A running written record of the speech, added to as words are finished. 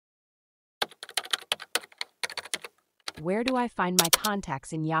Where do I find my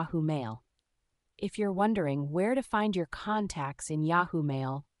contacts in Yahoo Mail? If you're wondering where to find your contacts in Yahoo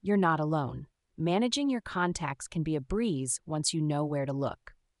Mail, you're not alone. Managing your contacts can be a breeze once you know where to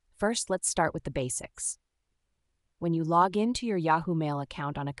look. First, let's start with the basics. When you log into your Yahoo Mail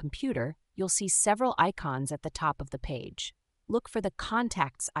account on a computer, you'll see several icons at the top of the page. Look for the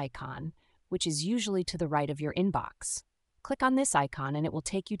Contacts icon, which is usually to the right of your inbox. Click on this icon and it will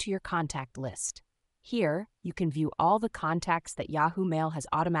take you to your contact list. Here, you can view all the contacts that Yahoo Mail has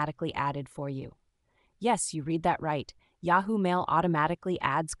automatically added for you. Yes, you read that right. Yahoo Mail automatically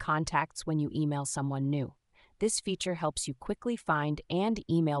adds contacts when you email someone new. This feature helps you quickly find and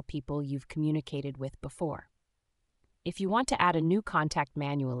email people you've communicated with before. If you want to add a new contact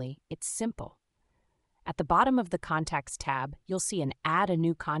manually, it's simple. At the bottom of the Contacts tab, you'll see an Add a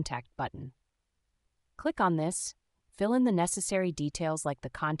New Contact button. Click on this, fill in the necessary details like the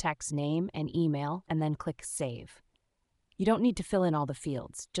contact's name and email, and then click Save. You don't need to fill in all the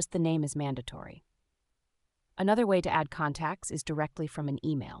fields, just the name is mandatory. Another way to add contacts is directly from an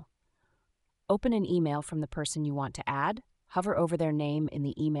email. Open an email from the person you want to add, hover over their name in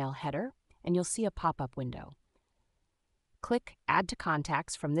the email header, and you'll see a pop-up window. Click Add to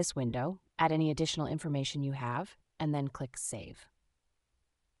Contacts from this window, add any additional information you have, and then click Save.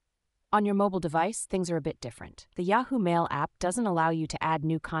 On your mobile device, things are a bit different. The Yahoo Mail app doesn't allow you to add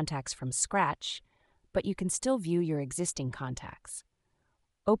new contacts from scratch, but you can still view your existing contacts.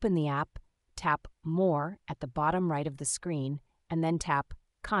 Open the app, tap More at the bottom right of the screen, and then tap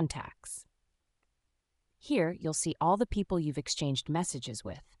Contacts. Here, you'll see all the people you've exchanged messages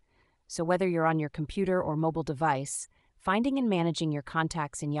with. So whether you're on your computer or mobile device, finding and managing your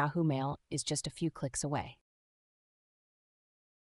contacts in Yahoo Mail is just a few clicks away.